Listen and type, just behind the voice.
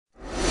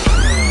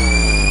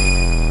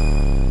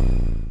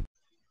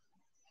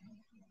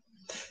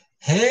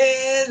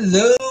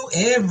Hello,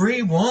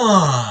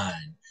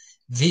 everyone.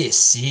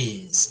 This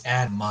is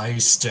Adam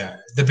Meister,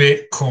 the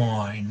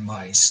Bitcoin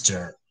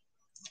Meister,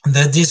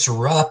 the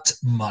Disrupt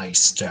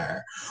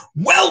Meister.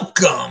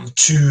 Welcome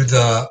to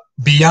the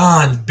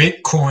Beyond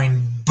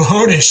Bitcoin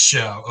bonus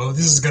show. Oh,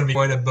 this is going to be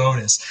quite a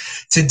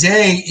bonus.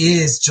 Today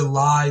is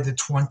July the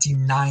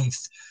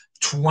 29th,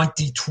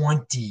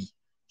 2020.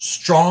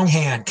 Strong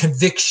hand,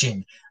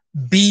 conviction,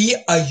 be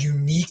a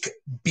unique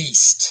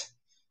beast.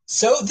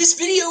 So this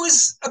video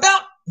is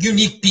about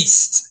unique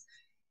beasts.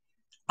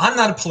 I'm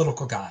not a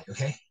political guy,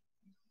 okay?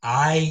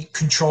 I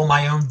control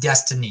my own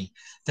destiny.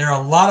 There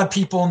are a lot of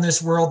people in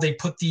this world, they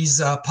put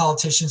these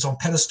politicians on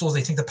pedestals.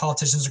 They think the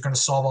politicians are going to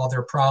solve all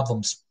their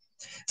problems.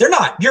 They're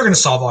not. You're going to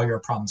solve all your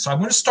problems. So I'm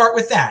going to start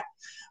with that.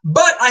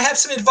 But I have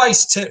some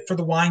advice for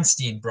the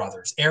Weinstein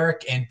brothers,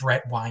 Eric and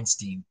Brett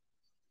Weinstein.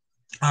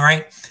 All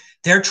right?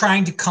 They're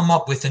trying to come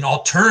up with an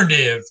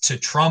alternative to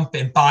Trump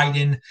and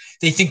Biden.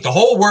 They think the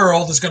whole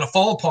world is going to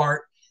fall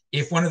apart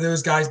if one of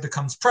those guys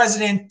becomes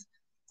president.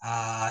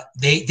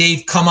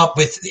 They've come up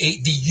with the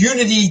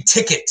unity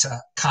ticket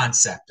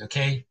concept,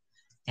 okay?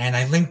 And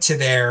I linked to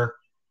their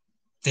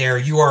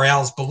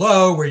URLs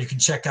below where you can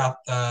check out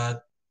their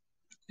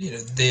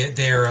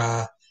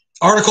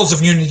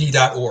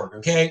articlesofunity.org,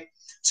 okay?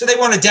 So they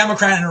want a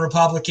Democrat and a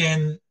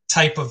Republican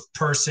type of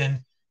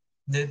person,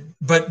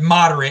 but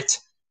moderate,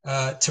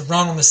 to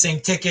run on the same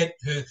ticket.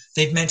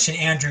 They've mentioned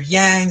Andrew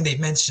Yang. They've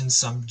mentioned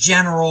some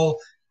general.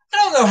 I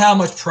don't know how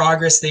much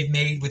progress they've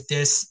made with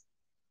this.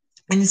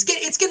 And it's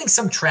getting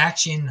some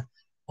traction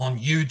on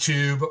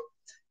YouTube.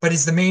 But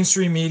is the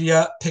mainstream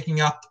media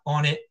picking up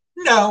on it?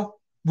 No.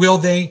 Will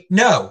they?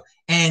 No.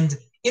 And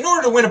in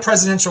order to win a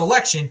presidential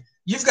election,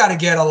 you've got to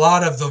get a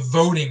lot of the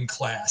voting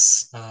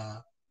class.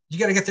 You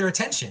got to get their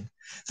attention.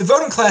 The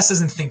voting class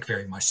doesn't think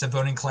very much. The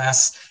voting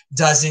class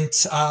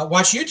doesn't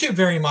watch YouTube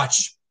very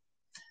much.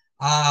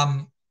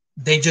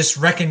 They just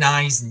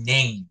recognize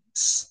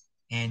names,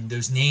 and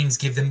those names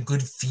give them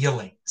good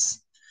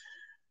feelings.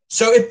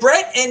 So if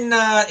Brett and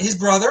his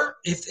brother,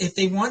 if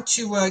they want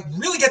to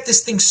really get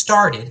this thing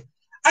started,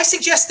 I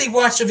suggest they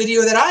watch a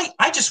video that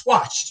I just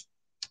watched.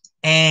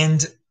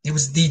 And it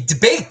was the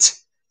debate,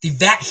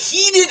 that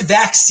heated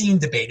vaccine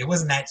debate. It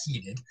wasn't that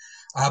heated,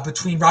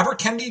 between Robert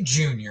Kennedy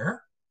Jr.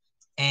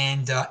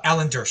 and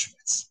Alan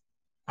Dershowitz.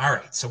 All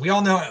right, so we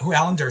all know who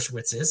Alan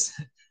Dershowitz is.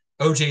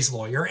 OJ's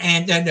lawyer,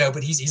 and no,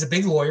 but he's a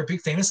big lawyer, big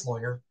famous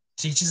lawyer,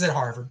 teaches at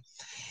Harvard,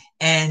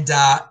 and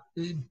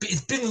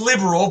it's been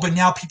liberal, but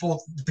now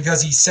people,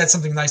 because he said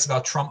something nice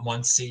about Trump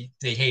once,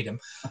 they hate him.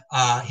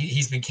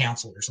 He's been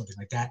canceled or something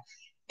like that.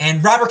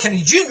 And Robert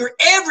Kennedy Jr.,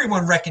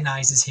 everyone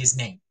recognizes his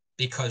name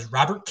because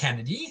Robert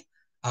Kennedy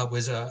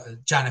was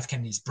John F.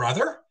 Kennedy's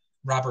brother.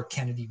 Robert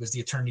Kennedy was the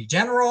Attorney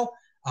General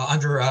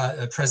under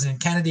President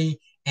Kennedy,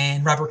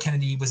 and Robert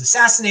Kennedy was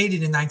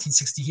assassinated in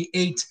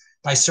 1968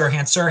 by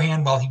Sirhan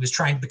Sirhan while he was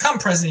trying to become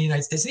president of the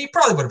United States. And he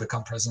probably would have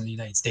become president of the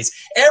United States.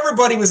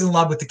 Everybody was in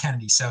love with the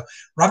Kennedys. So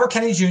Robert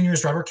Kennedy Jr.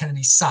 is Robert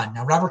Kennedy's son.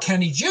 Now, Robert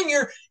Kennedy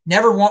Jr.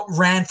 never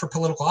ran for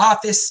political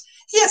office.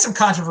 He had some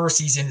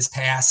controversies in his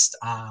past,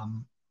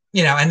 and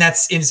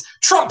that's in his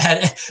Trump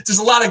had. There's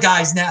a lot of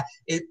guys now.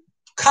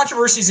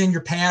 Controversies in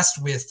your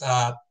past with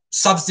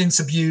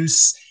substance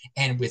abuse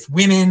and with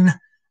women.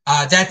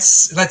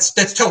 That's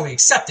totally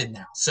accepted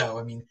now. So,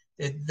 I mean,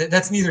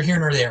 that's neither here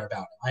nor there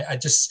about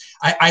it.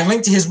 I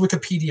linked to his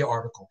Wikipedia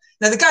article.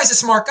 Now, the guy's a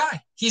smart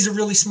guy. He's a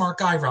really smart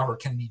guy,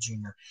 Robert Kennedy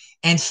Jr.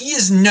 And he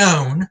is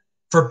known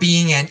for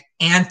being an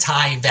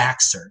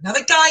anti-vaxxer. Now,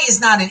 the guy is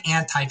not an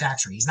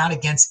anti-vaxxer. He's not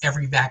against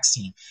every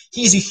vaccine.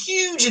 He's a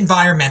huge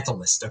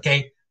environmentalist,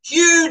 okay?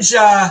 Huge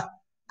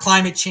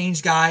climate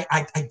change guy.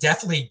 I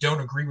definitely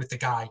don't agree with the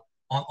guy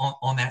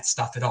on that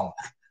stuff at all.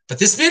 But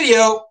this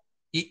video,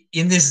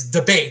 in this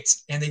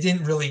debate, and they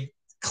didn't really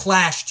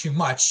clash too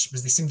much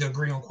because they seem to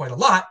agree on quite a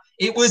lot.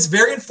 It was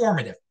very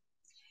informative.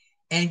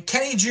 And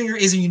Kennedy Jr.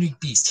 is a unique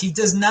beast. He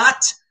does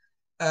not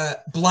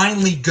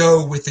blindly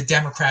go with the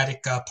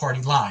Democratic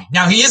Party line.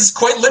 Now, he is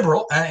quite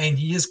liberal and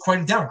he is quite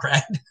a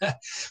Democrat,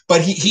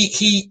 but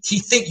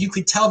you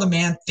could tell the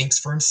man thinks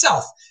for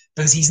himself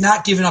because he's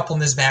not giving up on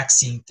this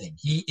vaccine thing.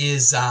 He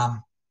is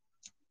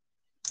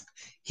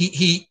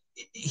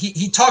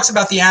he talks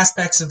about the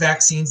aspects of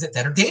vaccines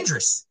that are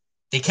dangerous.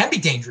 They can be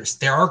dangerous.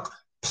 There are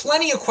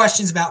plenty of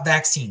questions about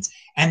vaccines.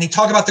 And they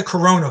talk about the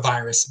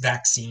coronavirus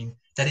vaccine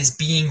that is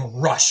being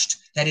rushed,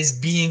 that is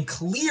being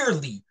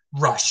clearly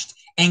rushed.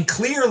 And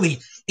clearly,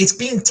 it's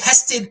being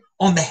tested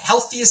on the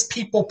healthiest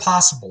people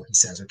possible, he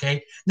says,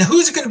 okay? Now,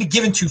 who's it going to be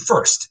given to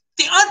first?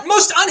 The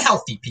most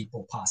unhealthy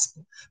people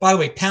possible. By the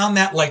way, pound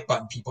that like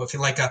button, people, if you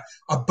like a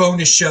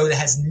bonus show that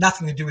has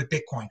nothing to do with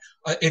Bitcoin.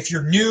 If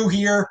you're new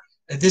here,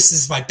 this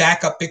is my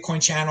backup Bitcoin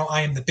channel.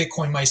 I am the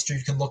Bitcoin Meister.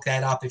 You can look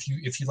that up if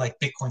you like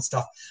Bitcoin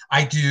stuff.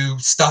 I do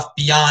stuff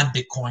beyond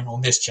Bitcoin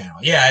on this channel.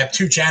 Yeah, I have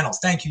 2 channels.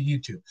 Thank you,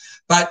 YouTube.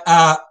 But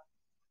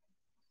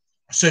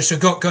so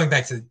going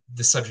back to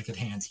the subject at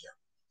hand here.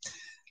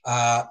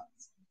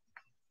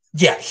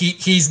 Yeah,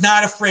 he's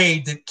not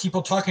afraid that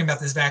people talking about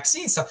this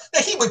vaccine stuff.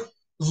 That he would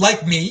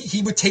like me,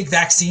 he would take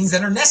vaccines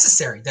that are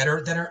necessary, that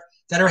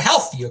are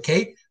healthy.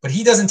 Okay, but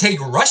he doesn't take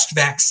rushed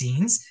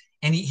vaccines,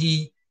 and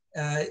he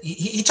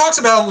talks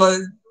about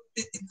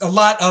a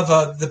lot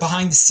of the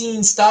behind the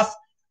scenes stuff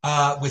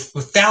with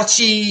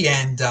Fauci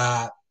and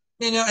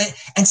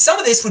and some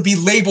of this would be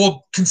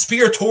labeled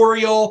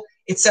conspiratorial,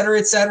 et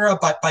cetera,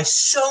 but by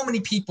so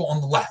many people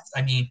on the left.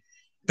 I mean,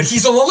 but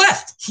he's on the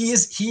left. He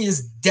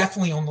is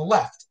definitely on the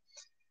left.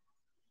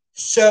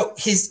 So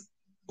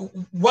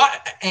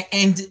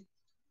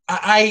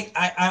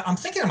I'm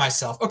thinking to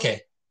myself,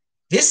 okay,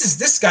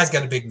 this guy's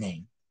got a big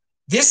name.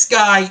 This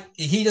guy,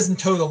 he doesn't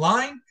toe the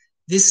line.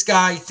 This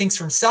guy thinks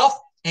for himself,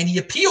 and he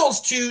appeals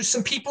to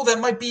some people that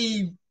might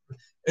be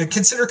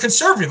considered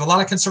conservative. A lot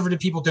of conservative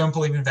people don't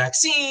believe in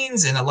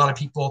vaccines, and a lot of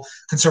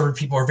conservative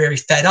people are very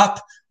fed up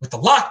with the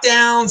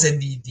lockdowns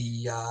and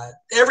the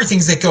everything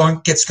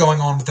that gets going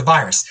on with the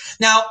virus.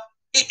 Now,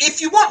 if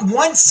you want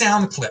one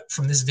sound clip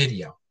from this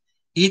video,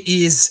 it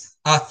is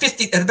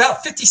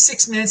about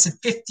 56 minutes and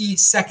 50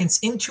 seconds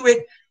into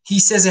it. He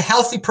says a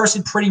healthy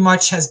person pretty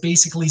much has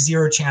basically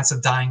zero chance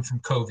of dying from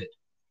COVID.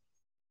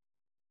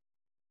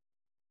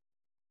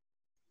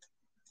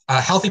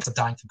 Healthy people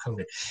dying from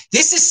COVID.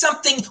 This is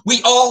something we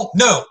all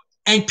know,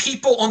 and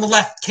people on the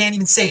left can't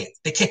even say it.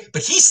 They can't,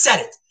 but he said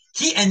it.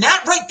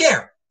 That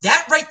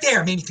right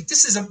there made me think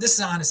this is an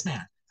honest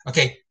man.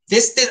 Okay,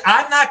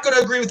 I'm not going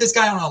to agree with this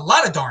guy on a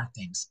lot of darn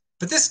things,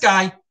 but this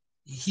guy,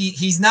 he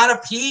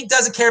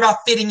doesn't care about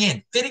fitting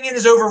in. Fitting in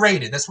is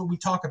overrated. That's what we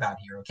talk about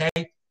here.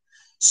 Okay,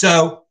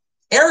 so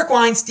Eric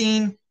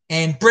Weinstein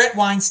and Brett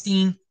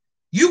Weinstein,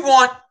 you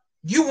want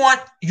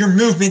your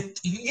movement.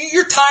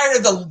 You're tired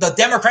of the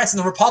Democrats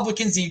and the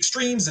Republicans, the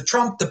extremes, the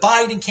Trump, the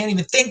Biden, can't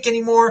even think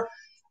anymore.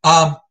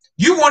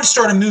 You want to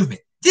start a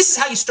movement. This is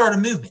how you start a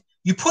movement.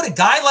 You put a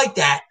guy like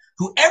that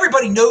who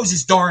everybody knows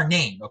his darn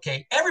name,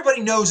 okay?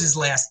 Everybody knows his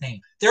last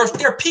name. There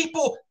are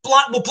people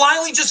will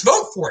blindly just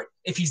vote for it.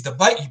 If he's you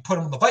put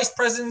him on the vice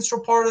presidential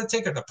part of the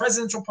ticket, the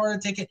presidential part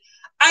of the ticket.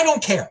 I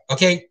don't care,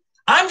 okay?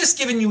 I'm just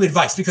giving you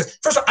advice because,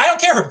 first of all, I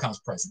don't care who becomes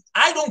president.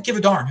 I don't give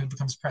a darn who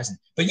becomes president.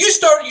 But you're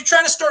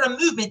trying to start a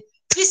movement.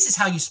 This is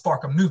how you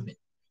spark a movement.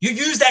 You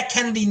use that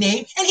Kennedy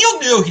name, and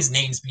he'll know his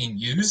name's being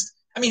used.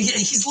 I mean,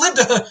 he's lived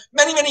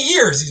many, many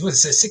years. He's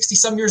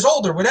 60-some years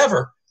old or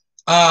whatever.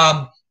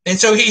 And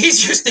so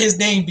he's used to his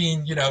name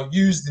being,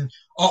 used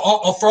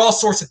for all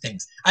sorts of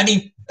things. I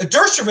mean,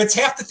 Dershowitz,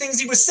 half the things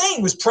he was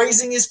saying was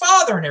praising his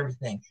father and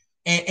everything,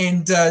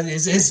 and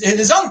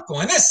his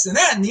uncle and this and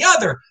that and the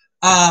other.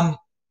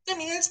 I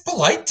mean, it's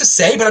polite to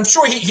say, but I'm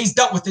sure he's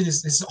dealt with it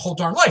his whole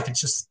darn life.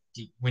 It's just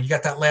when you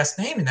got that last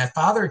name and that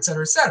father, et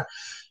cetera, et cetera.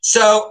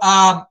 So,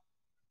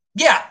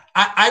 yeah,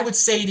 I would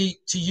say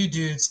to you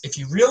dudes, if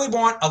you really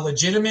want a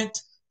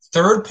legitimate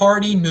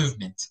third-party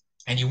movement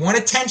and you want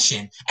attention,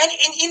 and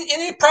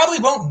it probably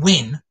won't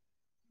win,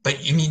 but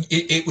I mean,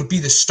 it would be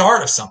the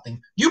start of something.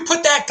 You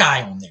put that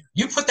guy on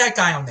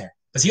there.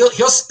 Because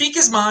he'll speak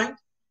his mind,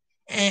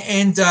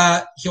 and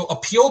he'll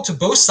appeal to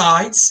both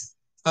sides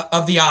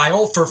of the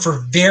aisle for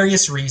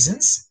various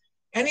reasons,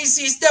 and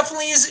he's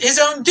definitely his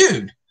own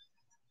dude.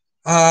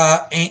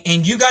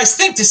 And you guys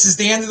think this is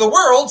the end of the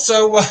world,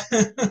 so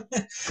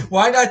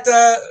why not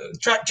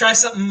try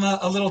something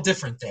a little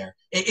different there?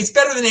 It's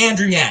better than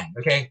Andrew Yang,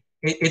 okay?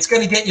 It's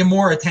going to get you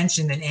more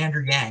attention than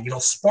Andrew Yang. It'll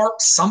spark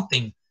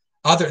something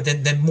other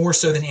than more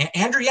so than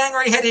Andrew Yang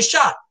already had his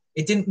shot.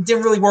 It didn't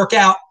really work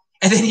out,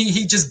 and then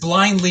he just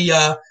blindly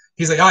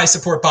he's like, I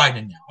support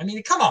Biden now. I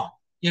mean, come on.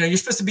 You're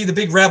supposed to be the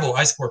big rebel.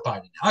 I support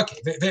Biden now. Okay,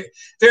 very,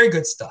 very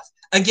good stuff.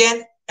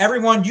 Again,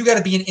 everyone, you got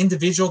to be an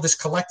individual. This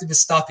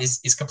collectivist stuff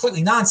is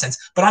completely nonsense.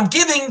 But I'm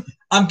giving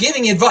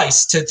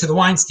advice to the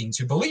Weinsteins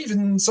who believe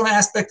in some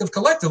aspect of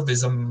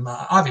collectivism,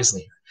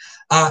 obviously.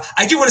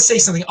 I do want to say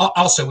something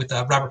also with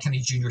Robert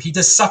Kennedy Jr. He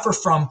does suffer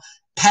from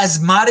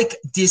spasmodic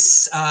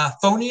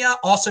dysphonia,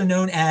 also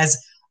known as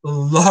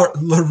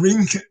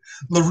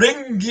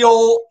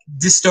laryngeal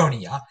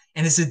dystonia,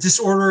 and it's a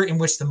disorder in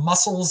which the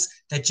muscles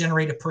that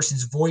generate a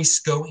person's voice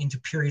go into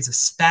periods of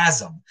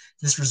spasm.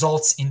 This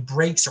results in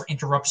breaks or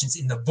interruptions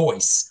in the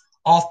voice,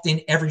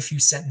 often every few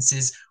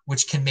sentences,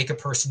 which can make a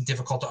person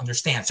difficult to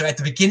understand. So at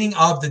the beginning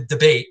of the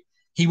debate,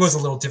 he was a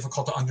little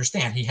difficult to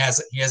understand. He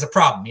has a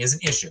problem. He has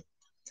an issue.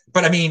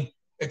 But I mean,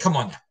 come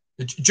on now.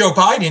 Joe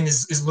Biden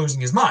is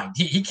losing his mind.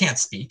 He can't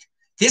speak.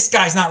 This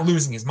guy's not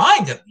losing his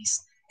mind, at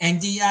least.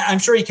 And I'm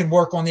sure he can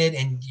work on it.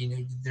 And,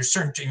 there's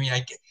certain,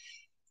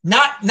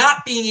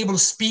 not being able to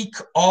speak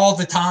all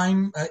the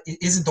time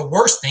isn't the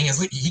worst thing.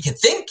 He can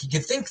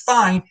think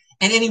fine.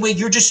 And anyway,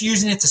 you're just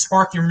using it to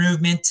spark your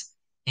movement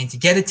and to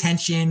get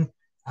attention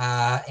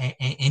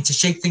and to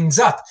shake things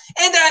up.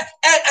 And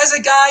as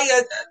a guy,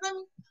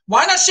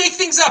 why not shake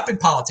things up in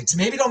politics?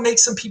 Maybe it'll make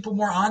some people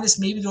more honest.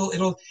 Maybe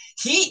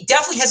he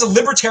definitely has a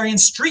libertarian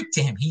streak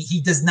to him. He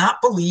does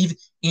not believe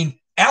in.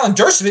 Alan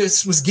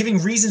Dershowitz was giving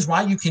reasons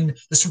why the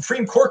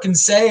Supreme Court can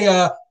say,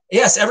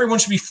 yes, everyone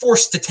should be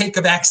forced to take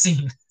a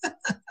vaccine.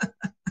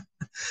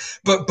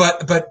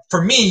 But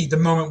for me, the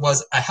moment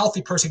was a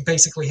healthy person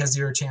basically has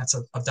zero chance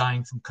of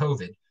dying from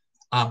COVID,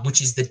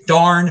 which is the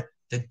darn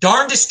The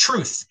darndest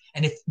truth.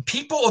 And if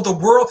people of the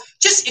world,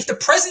 just if the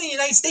president of the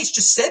United States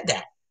just said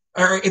that,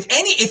 or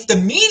if the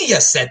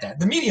media said that,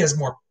 the media has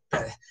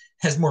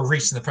more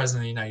reach than the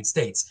president of the United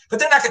States, but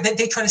they're not.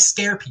 They try to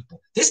scare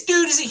people. This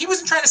dude he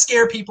wasn't trying to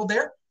scare people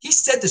there. He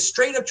said the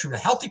straight up truth. A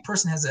healthy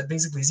person has a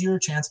basically zero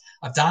chance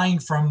of dying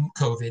from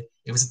COVID.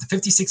 It was at the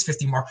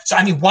 5650 mark. So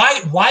I mean,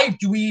 why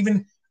are we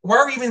even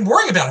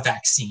worrying about a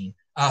vaccine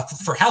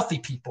for healthy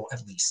people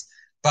at least?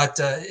 But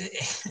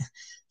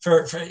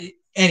for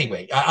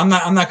anyway, I'm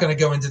not going to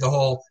go into the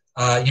whole.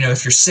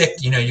 If you're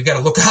sick, you got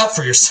to look out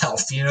for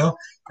yourself.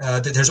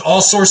 There's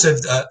all sorts of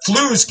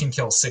flus can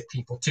kill sick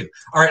people too.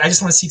 All right, I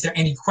just want to see if there are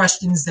any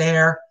questions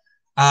there.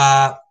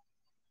 Someone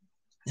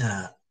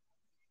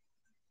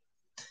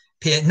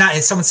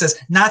says,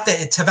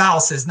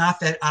 Taval says, not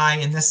that I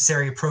am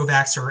necessarily a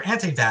pro-vaxxer or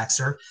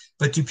anti-vaxxer,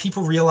 but do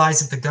people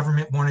realize if the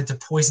government wanted to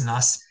poison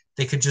us,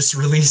 they could just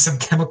release some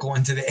chemical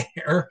into the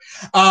air?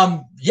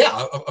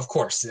 Yeah, of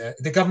course.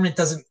 The government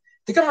doesn't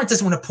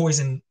want to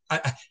poison.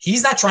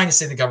 He's not trying to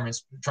say the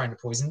government's trying to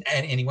poison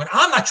anyone.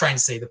 I'm not trying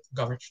to say the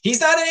government. He's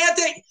not an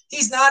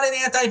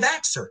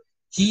anti-vaxxer.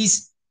 He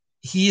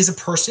is a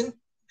person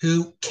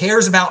who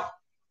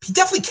he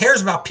definitely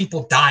cares about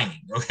people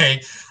dying.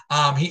 Okay.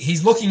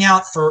 He's looking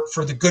out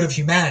for the good of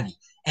humanity.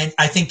 And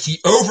I think he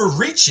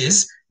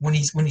overreaches when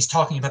he's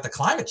talking about the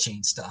climate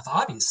change stuff,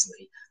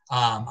 obviously.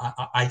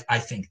 I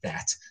think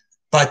that,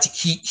 but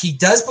he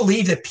does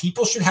believe that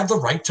people should have the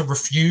right to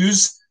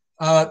refuse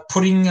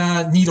putting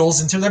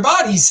needles into their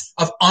bodies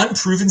of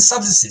unproven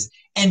substances.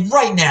 And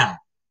right now,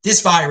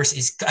 this virus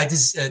is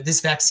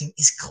this vaccine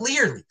is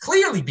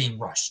clearly being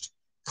rushed.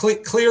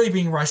 Clearly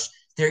being rushed.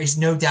 There is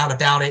no doubt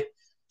about it.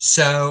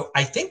 So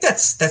I think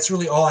that's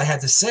really all I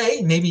had to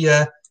say. Maybe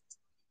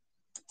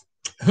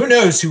who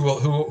knows who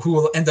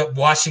will end up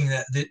watching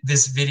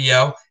this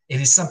video.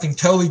 It is something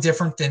totally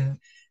different than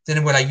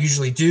what I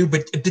usually do.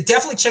 But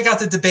definitely check out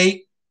the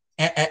debate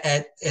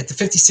at the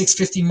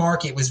 5650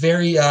 mark. It was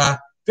very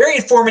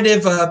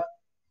informative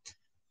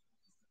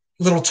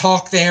little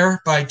talk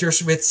there by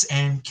Dershowitz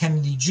and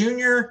Kennedy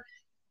Jr.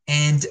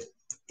 And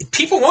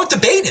people won't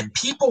debate him.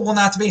 People will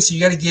not debate. So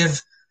you got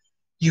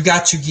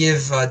to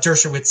give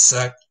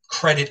Dershowitz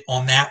credit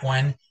on that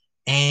one.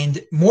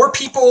 And more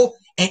people,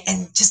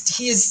 and just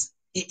he is.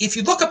 If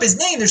you look up his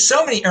name, there's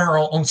so many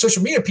on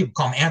social media. People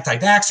call him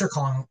anti-vaxxer,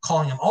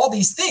 calling him all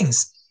these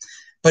things.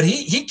 But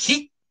he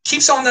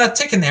keeps on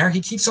ticking there.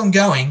 He keeps on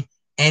going.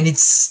 And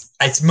it's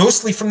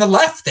mostly from the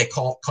left they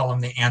call him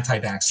the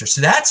anti-vaxxer.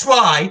 So that's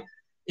why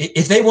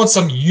if they want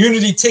some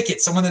unity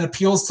ticket, someone that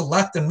appeals to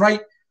left and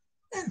right,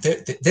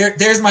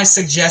 there's my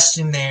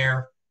suggestion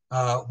there.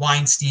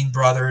 Weinstein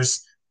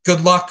brothers,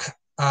 good luck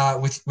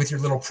with your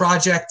little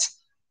project.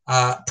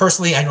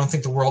 Personally, I don't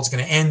think the world's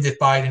going to end if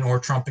Biden or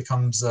Trump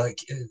becomes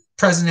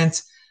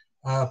president,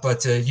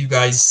 but you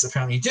guys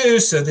apparently do.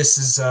 So this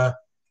is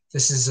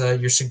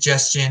your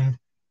suggestion.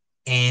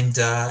 And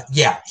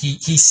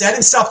he said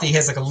himself that he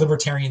has like a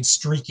libertarian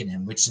streak in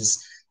him, which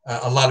is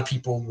a lot of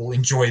people will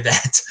enjoy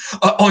that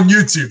on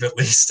YouTube at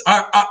least.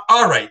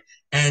 All right,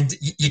 and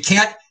you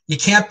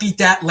can't beat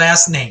that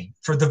last name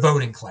for the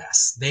voting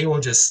class. They will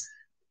just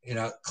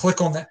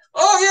click on that.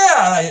 Oh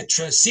yeah,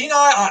 senile.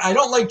 I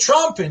don't like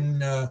Trump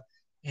and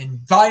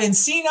Biden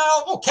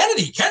senile. Oh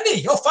Kennedy.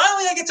 Oh,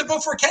 finally I get to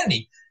vote for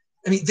Kennedy.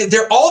 I mean,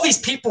 there are all these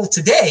people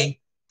today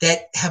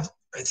that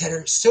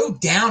are so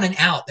down and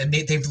out, and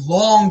they've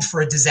longed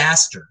for a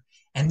disaster.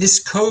 And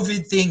this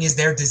COVID thing is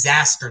their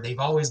disaster. They've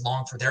always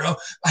longed for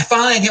I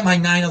finally get my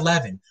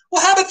 9/11.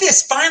 Well, how about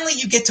this? Finally,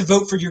 you get to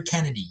vote for your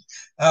Kennedy.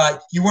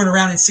 You weren't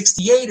around in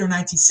 68 or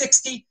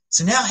 1960.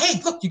 So now, hey,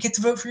 look, you get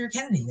to vote for your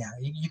Kennedy now.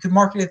 You can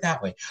market it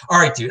that way. All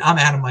right, dude, I'm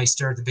Adam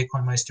Meister, the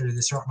Bitcoin Meister, the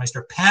Disrupt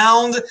Meister.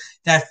 Pound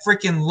that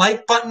freaking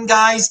like button,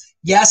 guys.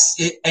 Yes,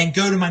 and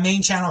go to my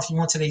main channel if you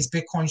want today's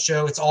Bitcoin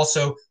show. It's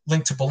also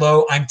linked to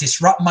below. I'm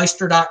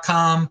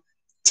disruptmeister.com,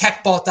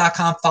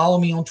 techbalt.com. Follow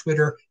me on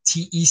Twitter,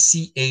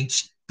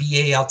 TECHBALT.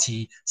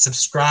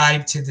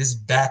 Subscribe to this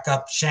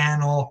backup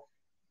channel.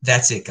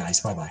 That's it, guys.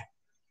 Bye-bye.